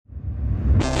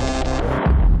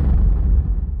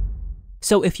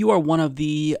So if you are one of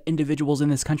the individuals in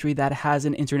this country that has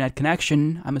an internet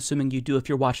connection, I'm assuming you do if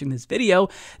you're watching this video,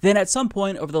 then at some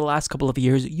point over the last couple of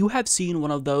years, you have seen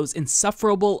one of those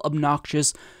insufferable,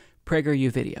 obnoxious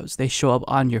PragerU videos. They show up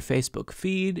on your Facebook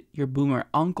feed. Your boomer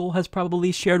uncle has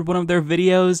probably shared one of their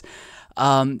videos.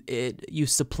 It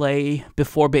used to play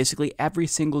before basically every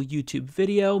single YouTube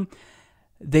video.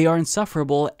 They are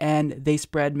insufferable, and they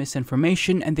spread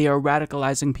misinformation, and they are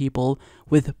radicalizing people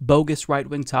with bogus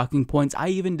right-wing talking points. I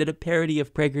even did a parody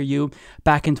of PragerU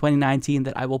back in 2019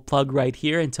 that I will plug right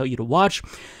here and tell you to watch.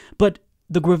 But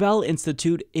the Gravel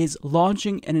Institute is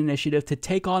launching an initiative to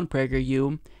take on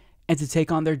PragerU and to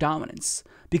take on their dominance,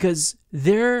 because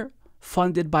they're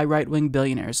funded by right-wing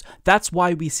billionaires. That's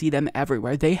why we see them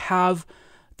everywhere. They have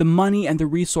the money and the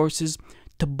resources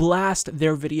to blast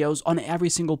their videos on every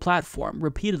single platform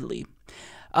repeatedly.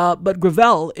 But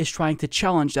Gravel is trying to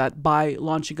challenge that by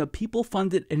launching a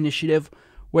people-funded initiative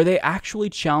where they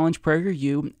actually challenge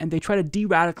PragerU and they try to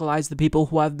de-radicalize the people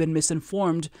who have been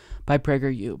misinformed by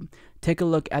PragerU. Take a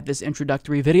look at this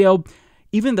introductory video.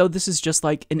 Even though this is just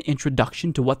like an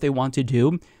introduction to what they want to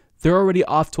do, they're already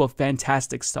off to a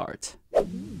fantastic start.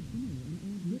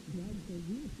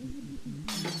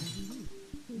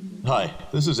 Hi,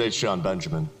 this is H. John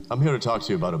Benjamin. I'm here to talk to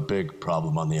you about a big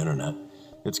problem on the internet.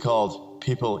 It's called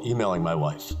people emailing my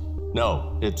wife.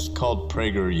 No, it's called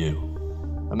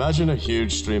PragerU. Imagine a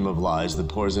huge stream of lies that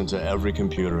pours into every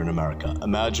computer in America.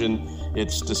 Imagine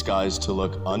it's disguised to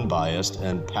look unbiased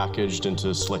and packaged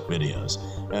into slick videos.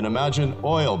 And imagine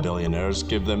oil billionaires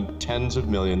give them tens of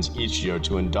millions each year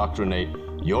to indoctrinate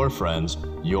your friends,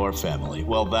 your family.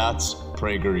 Well, that's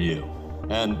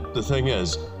PragerU. And the thing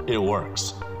is, it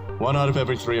works. 1 out of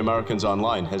every 3 Americans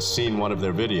online has seen one of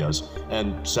their videos,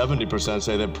 and 70%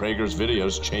 say that Prager's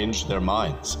videos changed their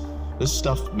minds. This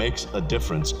stuff makes a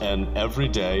difference, and every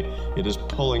day it is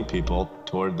pulling people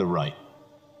toward the right.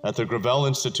 At the Gravel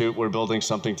Institute, we're building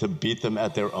something to beat them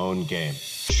at their own game.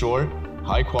 Short,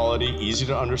 high-quality,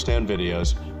 easy-to-understand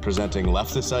videos presenting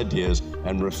leftist ideas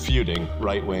and refuting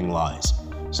right-wing lies.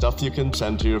 Stuff you can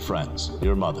send to your friends,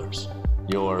 your mothers,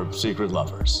 your secret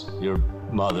lovers, your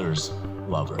mother's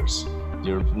lovers,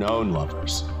 your known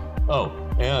lovers. Oh,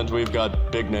 and we've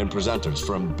got big-name presenters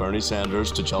from Bernie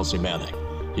Sanders to Chelsea Manning.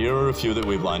 Here are a few that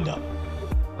we've lined up.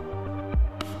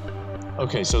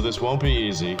 Okay, so this won't be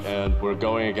easy, and we're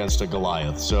going against a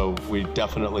Goliath, so we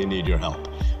definitely need your help.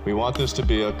 We want this to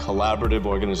be a collaborative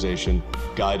organization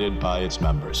guided by its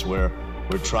members, where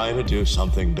we're trying to do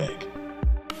something big.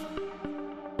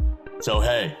 So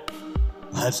hey,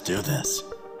 let's do this.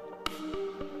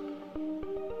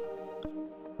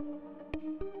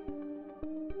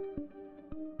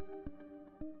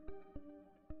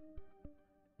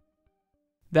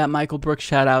 That Michael Brooks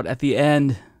shout out at the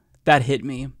end, that hit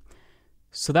me.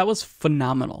 So that was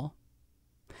phenomenal.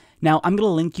 Now, I'm going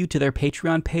to link you to their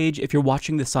Patreon page. If you're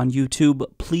watching this on YouTube,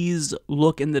 please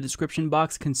look in the description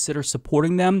box, consider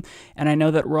supporting them. And I know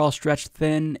that we're all stretched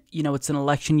thin. You know, it's an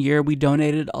election year. We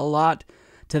donated a lot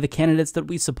to the candidates that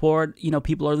we support. You know,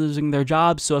 people are losing their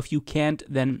jobs. So if you can't,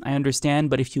 then I understand.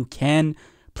 But if you can,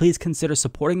 please consider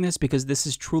supporting this, because this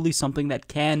is truly something that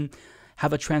can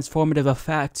have a transformative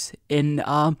effect in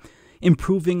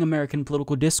improving American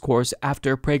political discourse,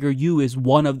 after PragerU is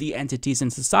one of the entities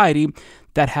in society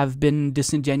that have been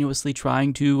disingenuously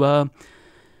trying to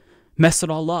mess it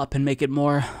all up and make it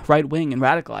more right-wing and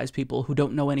radicalize people who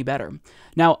don't know any better.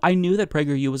 Now, I knew that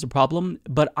PragerU was a problem,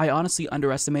 but I honestly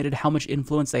underestimated how much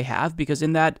influence they have, because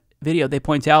in that video they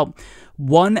point out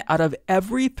 1 out of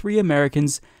every 3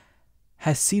 Americans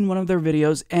has seen one of their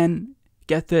videos, and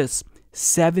get this,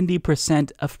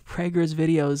 70% of Prager's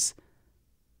videos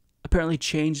apparently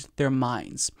changed their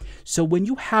minds. So when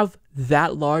you have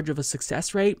that large of a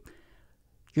success rate,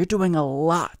 you're doing a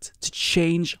lot to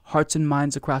change hearts and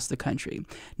minds across the country.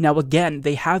 Now, again,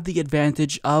 they have the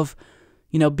advantage of,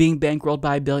 you know, being bankrolled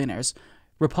by billionaires.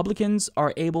 Republicans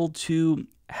are able to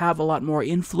have a lot more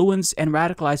influence and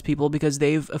radicalize people because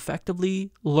they've effectively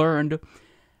learned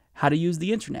how to use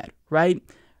the internet, right?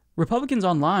 Republicans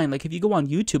online, like if you go on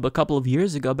YouTube a couple of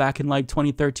years ago, back in like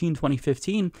 2013,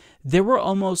 2015, there were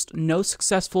almost no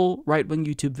successful right-wing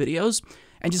YouTube videos.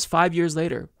 And just 5 years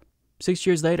later, 6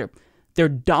 years later, they're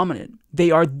dominant.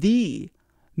 They are the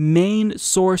main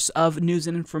source of news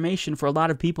and information for a lot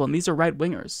of people. And these are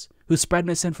right-wingers who spread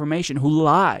misinformation, who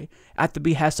lie at the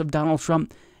behest of Donald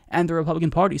Trump and the Republican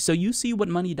Party. So you see what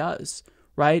money does,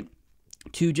 right?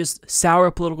 To just sour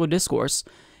political discourse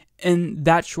in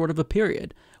that short of a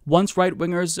period. Once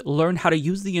right-wingers learn how to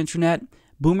use the internet,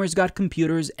 boomers got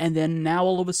computers, and then now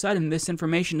all of a sudden this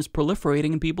information is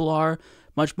proliferating and people are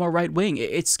much more right-wing.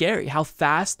 It's scary how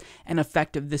fast and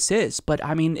effective this is. But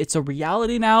I mean, it's a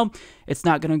reality now. It's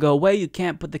not going to go away. You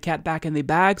can't put the cat back in the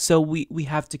bag. So we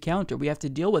have to counter. We have to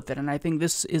deal with it. And I think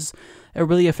this is a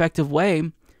really effective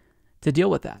way to deal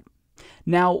with that.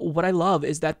 Now, what I love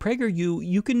is that PragerU,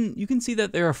 you can see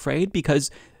that they're afraid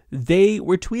because they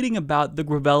were tweeting about the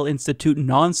Gravel Institute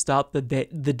nonstop the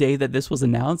day that this was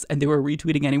announced, and they were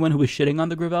retweeting anyone who was shitting on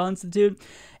the Gravel Institute.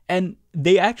 And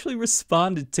they actually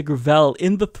responded to Gravel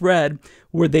in the thread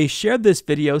where they shared this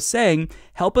video saying,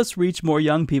 "Help us reach more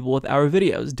young people with our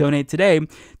videos. Donate today."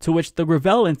 To which the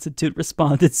Gravel Institute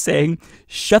responded saying,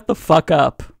 "Shut the fuck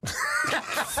up."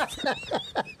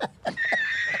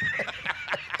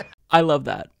 I love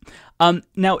that.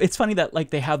 Now, it's funny that like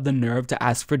they have the nerve to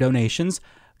ask for donations.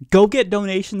 Go get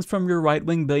donations from your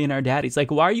right-wing billionaire daddies.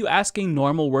 Like, why are you asking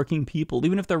normal working people,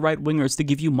 even if they're right-wingers, to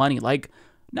give you money? Like,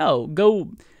 no, go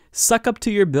suck up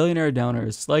to your billionaire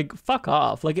donors. Like, fuck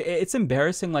off. Like, it's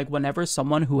embarrassing, like, whenever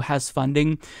someone who has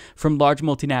funding from large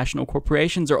multinational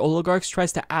corporations or oligarchs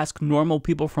tries to ask normal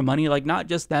people for money, like, not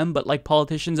just them, but, like,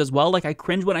 politicians as well. Like, I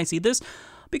cringe when I see this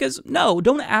because, no,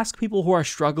 don't ask people who are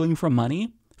struggling for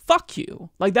money. Fuck you.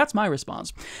 Like, that's my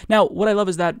response. Now, what I love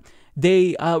is that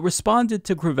they responded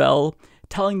to Gravel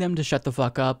telling them to shut the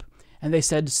fuck up, and they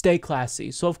said, stay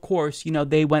classy. So, of course, you know,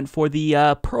 they went for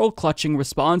the pearl-clutching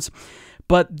response,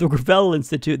 but the Gravel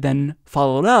Institute then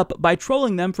followed up by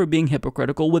trolling them for being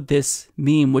hypocritical with this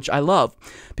meme, which I love.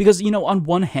 Because, you know, on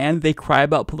one hand, they cry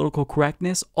about political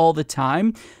correctness all the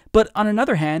time, but on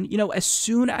another hand, you know, as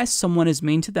soon as someone is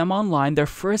mean to them online, their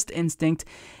first instinct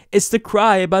is to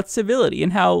cry about civility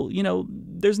and how, you know,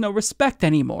 there's no respect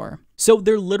anymore. So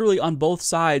they're literally on both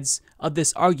sides of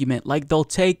this argument. Like, they'll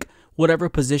take whatever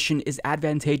position is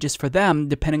advantageous for them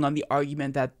depending on the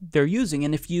argument that they're using.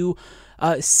 And if you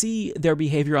see their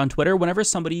behavior on Twitter, whenever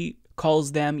somebody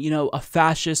calls them, you know, a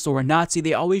fascist or a Nazi,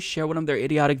 they always share one of their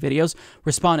idiotic videos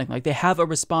responding. Like, they have a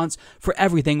response for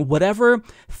everything. Whatever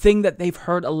thing that they've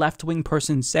heard a left-wing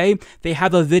person say, they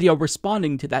have a video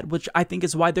responding to that, which I think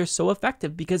is why they're so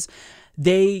effective, because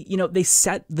they, you know, they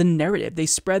set the narrative. They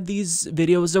spread these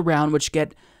videos around, which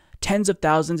get tens of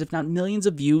thousands, if not millions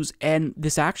of views, and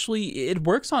this actually, it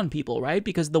works on people, right?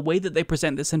 Because the way that they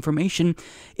present this information,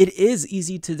 it is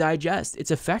easy to digest. It's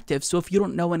effective. So if you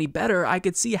don't know any better, I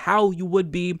could see how you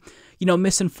would be, you know,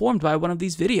 misinformed by one of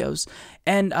these videos.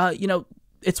 And, you know,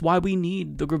 it's why we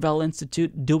need the Gravel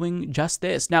Institute doing just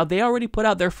this. Now, they already put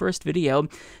out their first video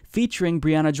featuring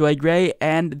Brianna Joy Gray,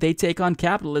 and they take on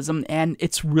capitalism, and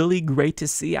it's really great to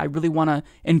see. I really want to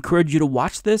encourage you to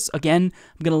watch this. Again,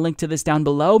 I'm going to link to this down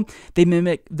below. They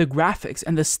mimic the graphics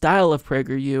and the style of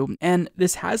PragerU, and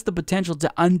this has the potential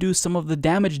to undo some of the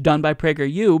damage done by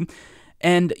PragerU.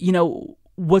 And, you know,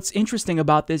 what's interesting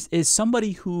about this is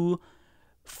somebody who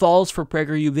falls for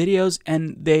PragerU videos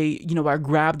and they, you know, are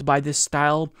grabbed by this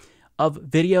style of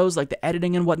videos, like the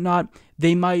editing and whatnot,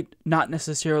 they might not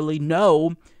necessarily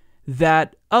know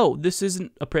that, oh, this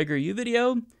isn't a PragerU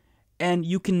video, and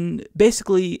you can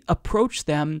basically approach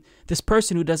them, this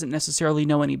person who doesn't necessarily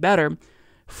know any better,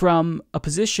 from a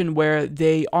position where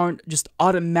they aren't just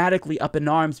automatically up in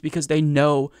arms because they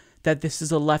know that this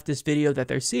is a leftist video that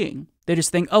they're seeing. They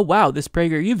just think, oh, wow, this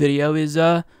PragerU video is,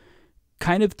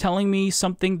 kind of telling me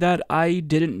something that I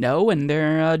didn't know, and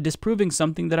they're disproving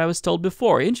something that I was told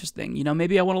before. Interesting. You know,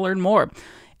 maybe I want to learn more.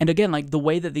 And again, like, the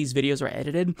way that these videos are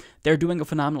edited, they're doing a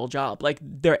phenomenal job. Like,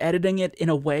 they're editing it in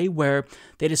a way where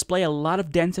they display a lot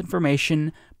of dense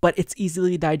information, but it's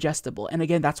easily digestible. And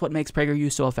again, that's what makes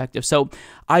PragerU so effective. So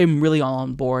I'm really all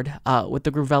on board with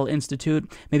the Gravel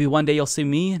Institute. Maybe one day you'll see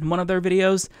me in one of their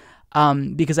videos.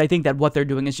 Because I think that what they're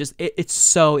doing is just, it's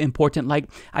so important. Like,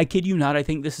 I kid you not, I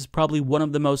think this is probably one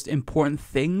of the most important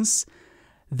things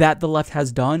that the left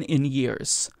has done in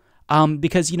years.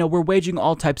 Because, you know, we're waging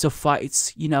all types of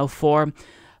fights, you know, for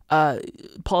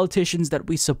politicians that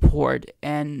we support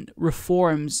and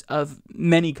reforms of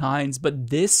many kinds. But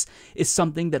this is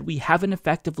something that we haven't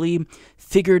effectively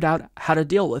figured out how to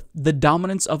deal with. The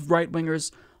dominance of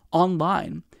right-wingers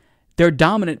online. They're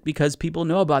dominant because people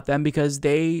know about them because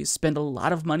they spend a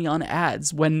lot of money on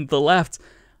ads. When the left,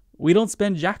 we don't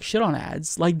spend jack shit on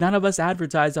ads. Like, none of us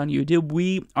advertise on YouTube.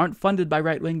 We aren't funded by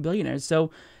right-wing billionaires. So,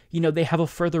 you know, they have a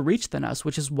further reach than us,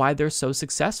 which is why they're so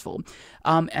successful.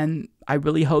 And I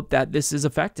really hope that this is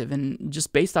effective. And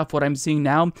just based off what I'm seeing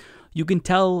now, you can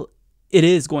tell it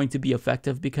is going to be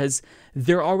effective because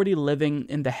they're already living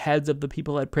in the heads of the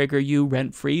people at PragerU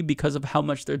rent-free because of how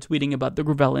much they're tweeting about the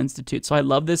Gravel Institute. So I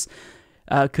love this.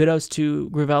 Kudos to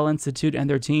Gravel Institute and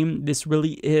their team. This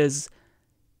really is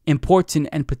important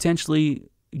and potentially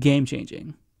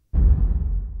game-changing.